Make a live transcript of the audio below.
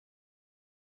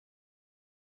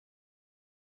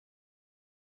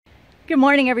Good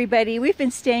morning, everybody. We've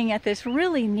been staying at this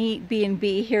really neat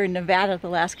B&B here in Nevada the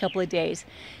last couple of days.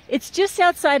 It's just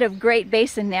outside of Great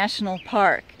Basin National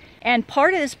Park, and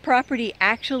part of this property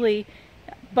actually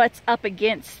butts up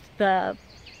against the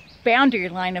boundary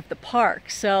line of the park,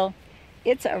 so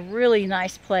it's a really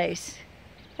nice place.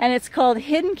 And it's called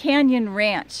Hidden Canyon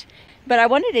Ranch. But I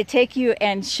wanted to take you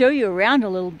and show you around a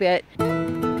little bit.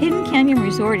 Hidden Canyon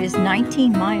Resort is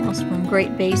 19 miles from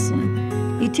Great Basin.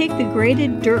 You take the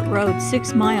graded dirt road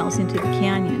 6 miles into the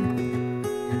canyon.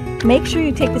 Make sure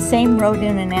you take the same road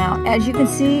in and out. As you can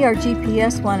see, our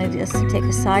GPS wanted us to take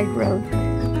a side road.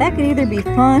 That could either be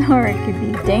fun or it could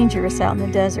be dangerous out in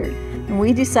the desert, and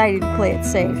we decided to play it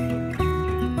safe.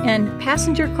 And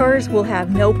passenger cars will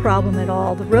have no problem at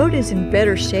all. The road is in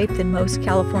better shape than most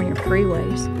California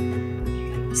freeways.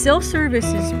 Self-service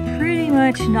is pretty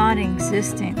much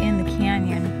non-existent in the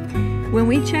canyon. When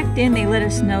we checked in, they let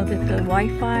us know that the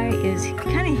Wi-Fi is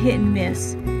kind of hit and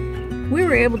miss. We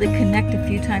were able to connect a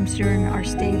few times during our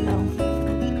stay though.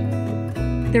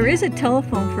 There is a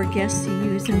telephone for guests to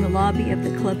use in the lobby of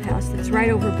the clubhouse that's right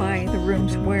over by the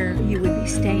rooms where you would be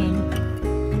staying.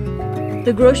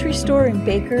 The grocery store in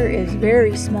Baker is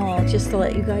very small, just to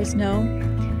let you guys know.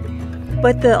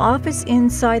 But the office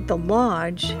inside the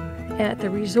lodge at the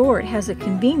resort has a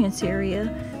convenience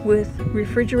area with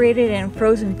refrigerated and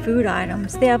frozen food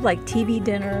items. They have like TV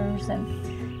dinners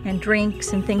and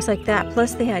drinks and things like that.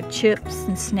 Plus they had chips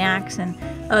and snacks and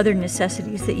other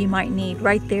necessities that you might need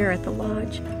right there at the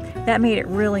lodge. That made it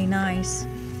really nice.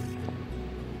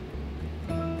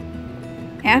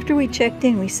 After we checked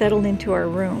in, we settled into our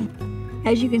room.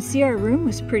 As you can see, our room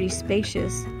was pretty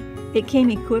spacious. It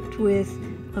came equipped with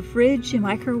a fridge, a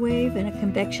microwave, and a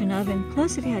convection oven.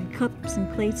 Plus it had cups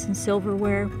and plates and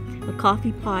silverware, a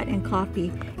coffee pot and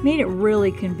coffee. Made it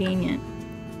really convenient.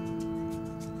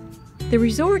 The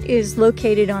resort is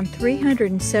located on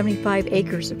 375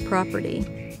 acres of property.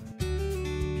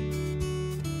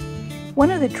 One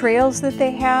of the trails that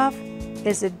they have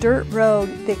is a dirt road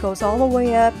that goes all the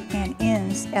way up and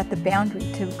ends at the boundary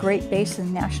to Great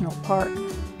Basin National Park.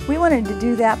 We wanted to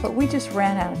do that, but we just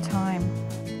ran out of time.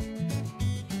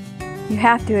 You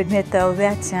have to admit though,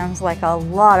 that sounds like a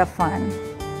lot of fun.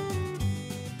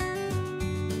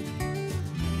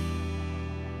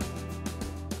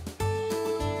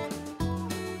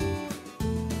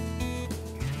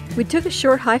 We took a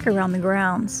short hike around the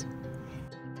grounds.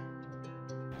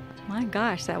 My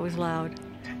gosh, that was loud.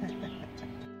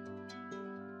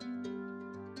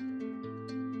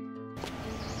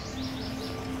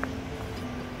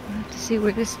 We'll have to see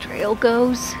where this trail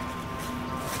goes.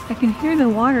 I can hear the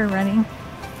water running.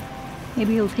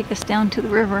 Maybe it'll take us down to the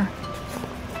river.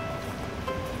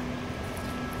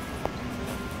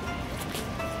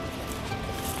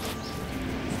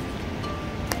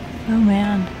 Oh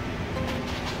man.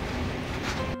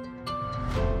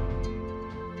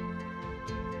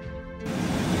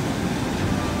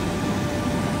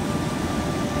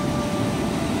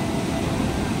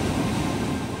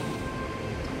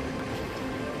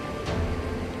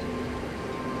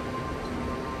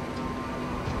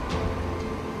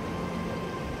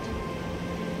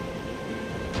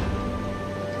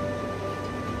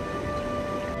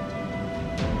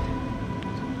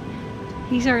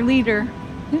 He's our leader.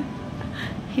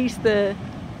 He's the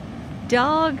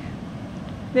dog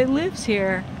that lives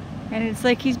here. And it's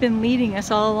like he's been leading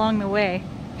us all along the way,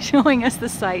 showing us the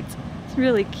sights. It's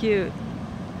really cute.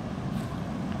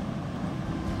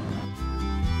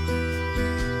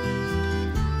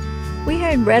 We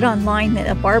had read online that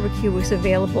a barbecue was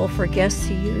available for guests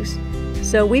to use,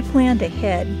 so we planned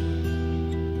ahead.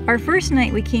 Our first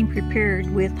night we came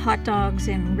prepared with hot dogs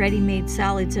and ready-made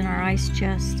salads in our ice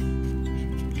chest.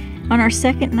 On our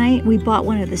second night, we bought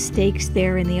one of the steaks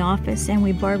there in the office and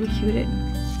we barbecued it.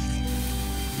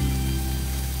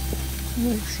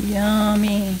 Looks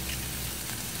yummy.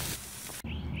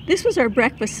 This was our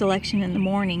breakfast selection in the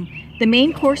morning. The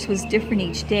main course was different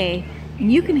each day, and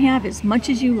you can have as much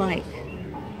as you like.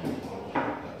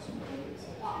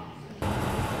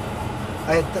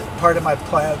 Part of my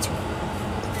plans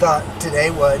thought today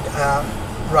would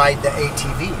ride the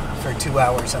ATV for 2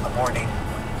 hours in the morning.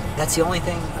 That's the only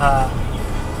thing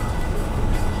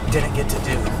didn't get to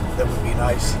do that would be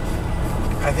nice.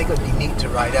 I think it would be neat to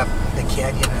ride up the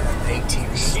canyon in an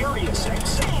ATV. Serious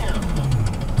XM.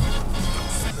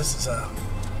 This is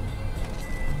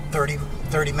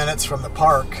 30 minutes from the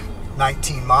park,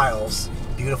 19 miles.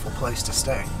 Beautiful place to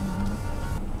stay.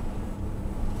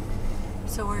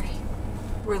 So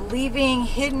we're leaving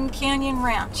Hidden Canyon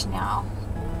Ranch now.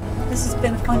 This has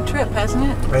been a fun trip, hasn't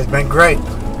it? It's been great.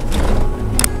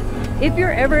 If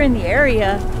you're ever in the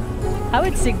area, I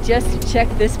would suggest to check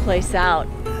this place out.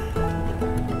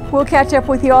 We'll catch up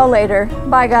with you all later.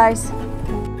 Bye, guys.